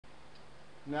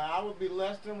Now I would be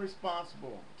less than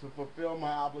responsible to fulfill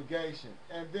my obligation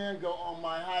and then go on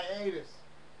my hiatus.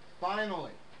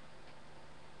 Finally.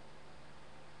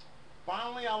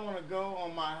 Finally, I want to go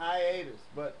on my hiatus.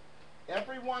 But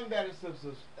everyone that is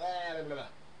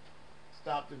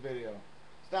stop the video.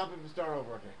 Stop it and start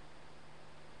over. Okay.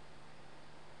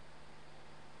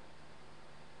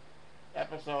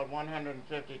 Episode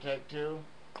 150, take two.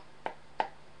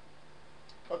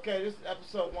 Okay, this is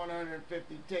episode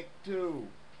 150, take two.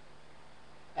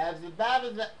 As bad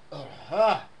as that.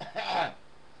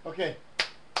 Okay,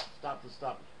 stop it,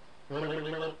 stop it.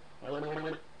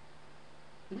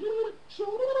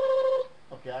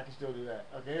 Okay, I can still do that.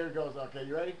 Okay, here it goes. Okay,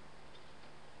 you ready?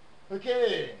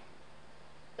 Okay,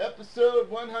 episode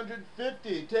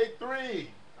 150, take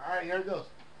three. Alright, here it goes.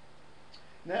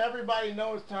 Now everybody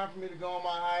knows it's time for me to go on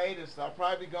my hiatus. I'll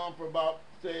probably be gone for about,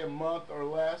 say, a month or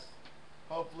less.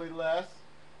 Hopefully less.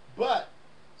 But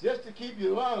just to keep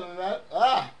you on that,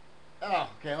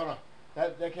 okay, hold on.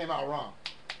 That came out wrong.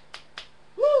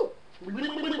 Woo!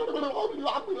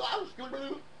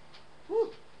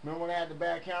 Woo! Remember when I had the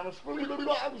bad camera?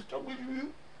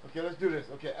 Okay, let's do this.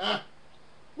 Okay,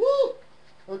 woo!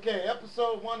 Okay,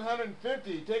 episode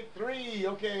 150, take three.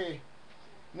 Okay,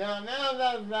 now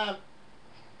that's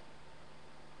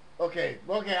okay,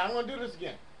 I'm gonna do this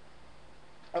again.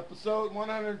 Episode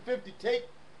 150, take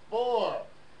four.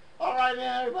 All right,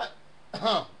 now everybody.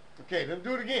 Okay, let's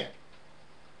do it again.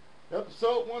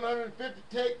 Episode 150,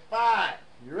 take five.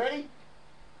 You ready?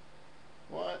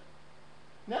 What?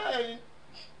 Now,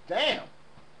 damn.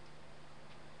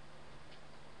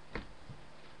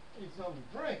 Need something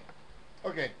to drink.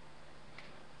 Okay.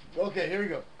 Okay, here we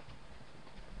go.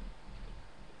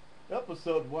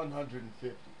 Episode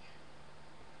 150.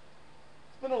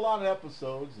 It's been a lot of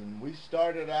episodes, and we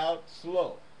started out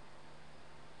slow.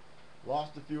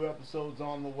 Lost a few episodes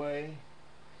on the way.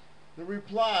 The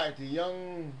reply to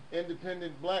young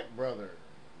independent black brother,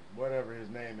 whatever his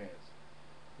name is.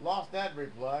 Lost that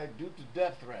reply due to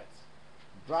death threats.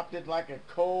 Dropped it like a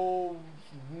cold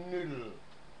noodle.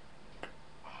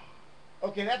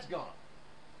 Okay, that's gone.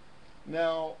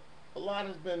 Now, a lot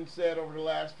has been said over the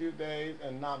last few days,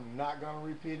 and I'm not going to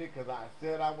repeat it because I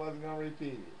said I wasn't going to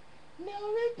repeat it. No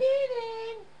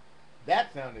repeating.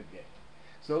 That sounded gay.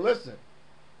 So listen,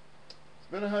 it's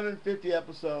been 150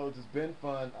 episodes. It's been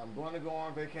fun. I'm going to go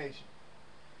on vacation.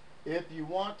 If you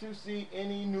want to see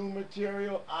any new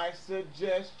material, I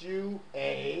suggest you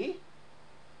A,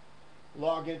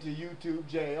 log into YouTube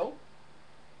Jail,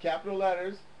 capital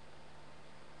letters.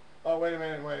 Oh, wait a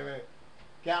minute.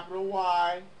 Capital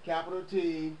Y, capital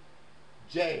T,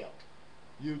 Jail.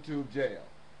 YouTube Jail.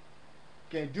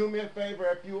 Okay, do me a favor,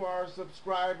 if you are a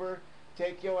subscriber,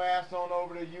 take your ass on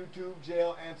over to YouTube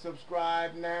Jail and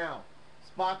subscribe now.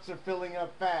 Spots are filling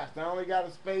up fast. I only got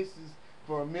a spaces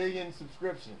for 1 million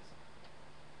subscriptions.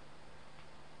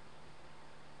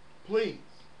 Please,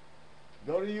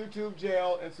 go to YouTube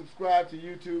Jail and subscribe to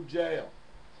YouTube Jail.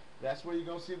 That's where you're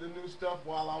going to see the new stuff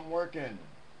while I'm working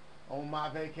on my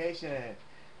vacation.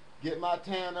 Get my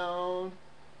tan on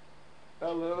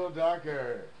a little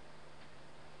darker.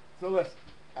 So listen,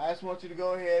 I just want you to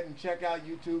go ahead and check out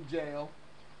YouTube Jail.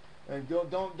 And go,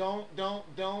 don't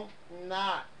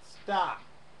not stop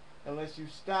unless you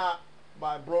stop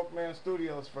by Broke Man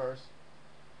Studios first.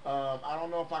 I don't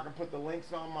know if I can put the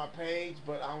links on my page,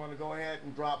 but I'm going to go ahead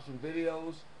and drop some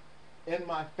videos in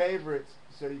my favorites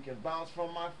so you can bounce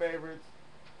from my favorites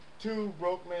to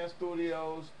Broke Man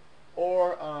Studios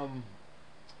or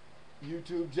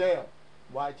YouTube Jail,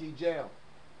 YT Jail.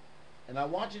 And I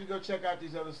want you to go check out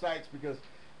these other sites because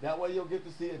that way you'll get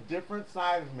to see a different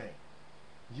side of me.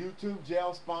 YouTube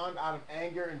Jail spawned out of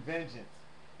anger and vengeance.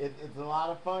 It's a lot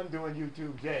of fun doing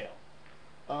YouTube Jail.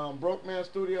 Broke Man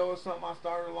Studio is something I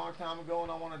started a long time ago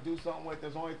and I want to do something with.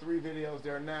 There's only 3 videos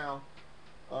there now.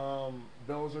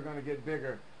 Those are going to get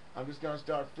bigger. I'm just going to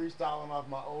start freestyling off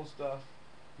my old stuff,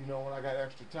 you know, when I got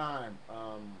extra time.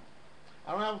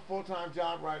 I don't have a full-time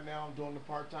job right now. I'm doing the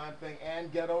part-time thing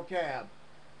and Ghetto Cab.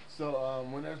 So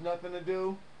when there's nothing to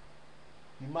do,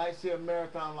 you might see a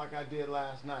marathon like I did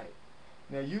last night.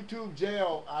 Now YouTube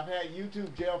Jail, I've had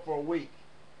YouTube Jail for a week.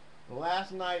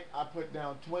 Last night I put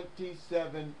down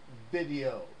 27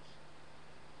 videos.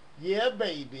 Yeah,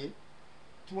 baby.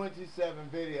 27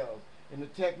 videos. And the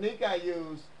technique I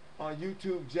use on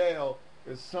YouTube Jail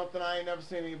is something I ain't never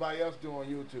seen anybody else do on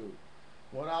YouTube.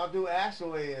 What I'll do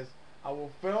actually is I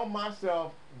will film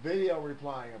myself video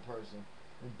replying a person.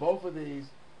 And both of these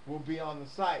will be on the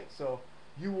site. So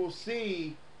you will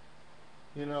see,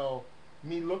 you know,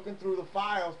 me looking through the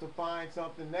files to find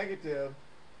something negative.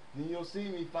 Then you'll see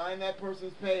me find that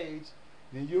person's page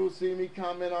then you'll see me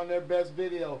comment on their best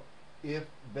video if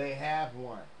they have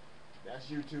one. That's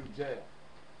YouTube Jail.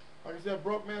 Like I said,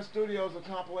 Broke Man Studio is a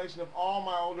compilation of all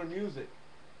my older music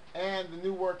and the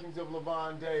new workings of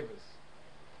Levon Davis,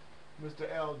 Mr.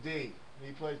 LD.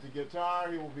 He plays the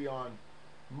guitar. He will be on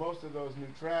most of those new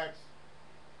tracks.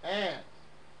 And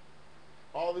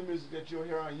all the music that you'll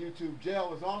hear on YouTube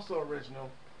Jail is also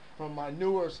original from my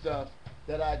newer stuff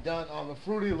that I've done on the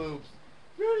Fruity Loops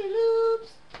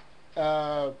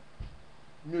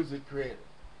music creator.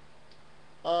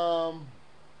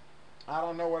 I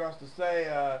don't know what else to say.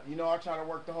 You know, I try to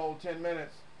work the whole 10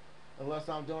 minutes unless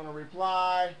I'm doing a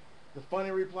reply. The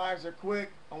funny replies are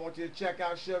quick. I want you to check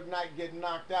out Suge Knight getting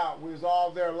knocked out. We was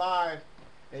all there live,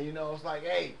 and you know, it's like,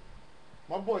 hey,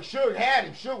 my boy Suge had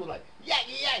him. Suge was like, yeah,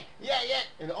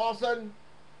 and all of a sudden,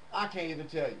 I can't even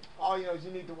tell you. All you know is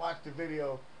you need to watch the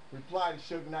video. Reply to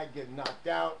Suge Knight getting knocked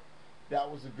out. That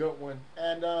was a good one.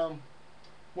 And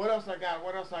what else I got?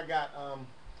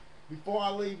 Before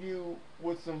I leave you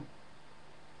with some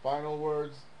final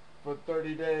words for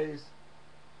 30 days,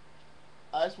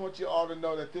 I just want you all to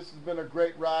know that this has been a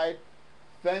great ride.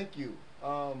 Thank you.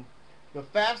 The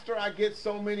faster I get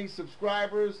so many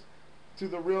subscribers to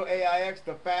The Real AIX,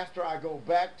 the faster I go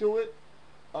back to it.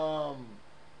 I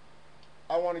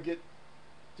want to get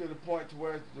to the point to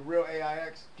where The Real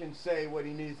AIX can say what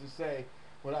he needs to say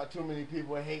without too many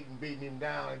people hating, beating him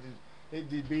down. They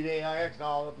just beat AIX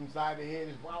all up inside the head.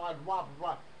 Just wah, wah, wah,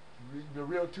 wah. The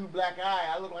real two black eye.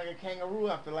 I look like a kangaroo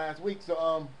after last week.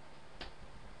 So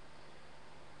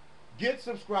get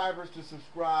subscribers to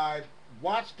subscribe.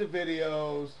 Watch the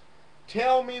videos.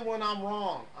 Tell me when I'm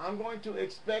wrong. I'm going to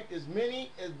expect as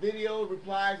many video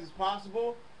replies as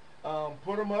possible.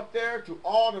 Put them up there to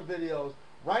all the videos.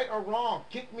 Right or wrong.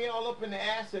 Kick me all up in the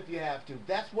ass if you have to.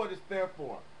 That's what it's there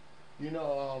for. You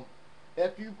know,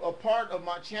 if you are part of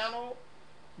my channel,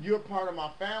 you're part of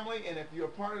my family, and if you're a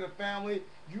part of the family,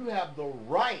 you have the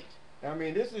right. I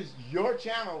mean, this is your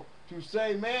channel to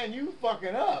say, man, you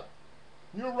fucking up.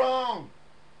 You're wrong.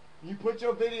 You put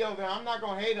your video there. I'm not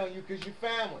going to hate on you because you're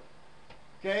family.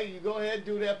 Okay? You go ahead and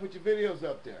do that. Put your videos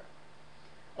up there.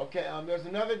 Okay, there's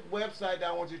another website that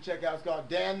I want you to check out. It's called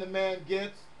Dan the Man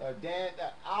Gets.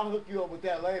 I'll hook you up with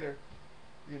that later.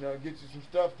 You know, get you some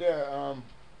stuff there.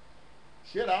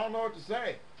 Shit, I don't know what to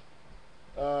say.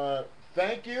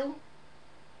 Thank you.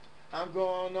 I'm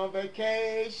going on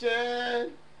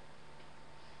vacation.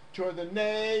 Tour the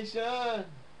nation.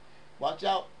 Watch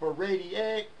out for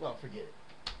radiate. Well, forget it.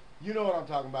 You know what I'm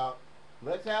talking about.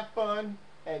 Let's have fun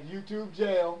at YouTube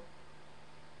Jail.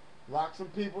 Lock some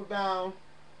people down.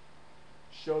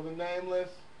 Show the nameless.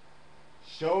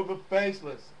 Show the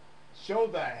faceless. Show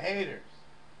the haters.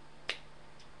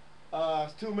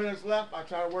 It's 2 minutes left. I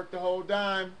try to work the whole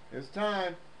dime. It's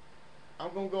time.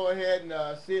 I'm going to go ahead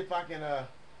and see if I can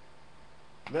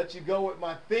let you go with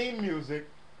my theme music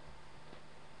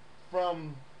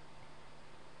from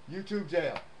YouTube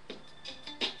Jail.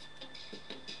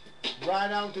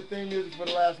 Ride out with the theme music for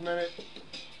the last minute.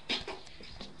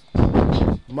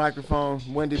 Microphone,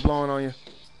 windy blowing on you.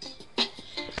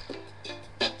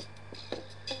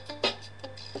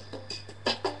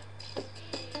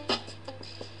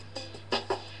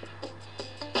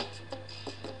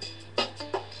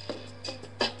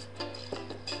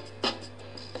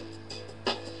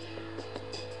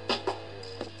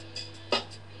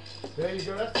 There you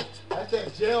go. That's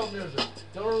that jail music.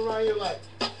 Don't remind you like,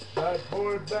 bad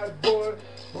boy,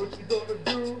 what you gonna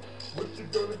do? What you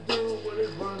gonna do when it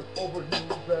runs over you?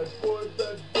 Bad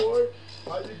boy,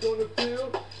 how you gonna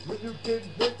feel when you get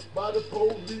hit by the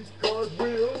police car's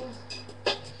wheels?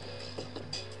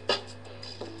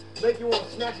 Make you want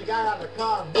to snatch a guy out of the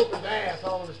car and whoop his ass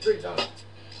all on the street, don't it?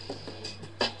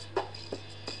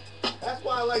 That's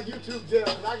why I like YouTube Jail,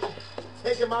 because I can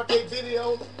take them out their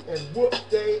video and whoop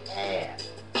their ass.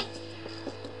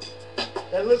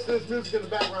 And listen to this music in the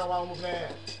background while I'm whooping their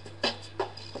ass.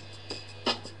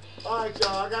 Alright,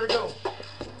 y'all, I gotta go.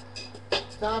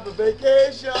 Time for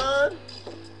vacation.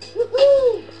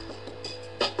 Woohoo!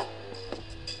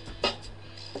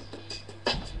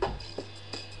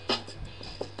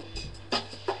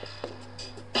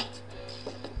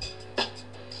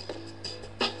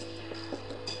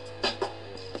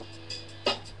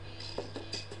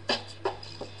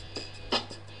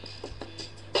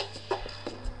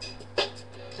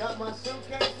 Got my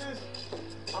suitcases.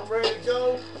 I'm ready to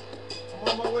go. I'm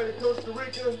on my way to Costa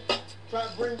Rica. Try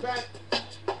to bring back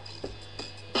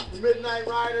the Midnight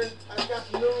Rider. I got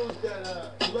some news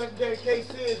that the legendary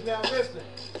KC is now missing.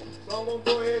 So I'm going to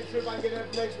go ahead and see if I can get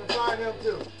information to find him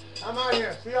too. I'm out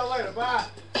here. See y'all later. Bye.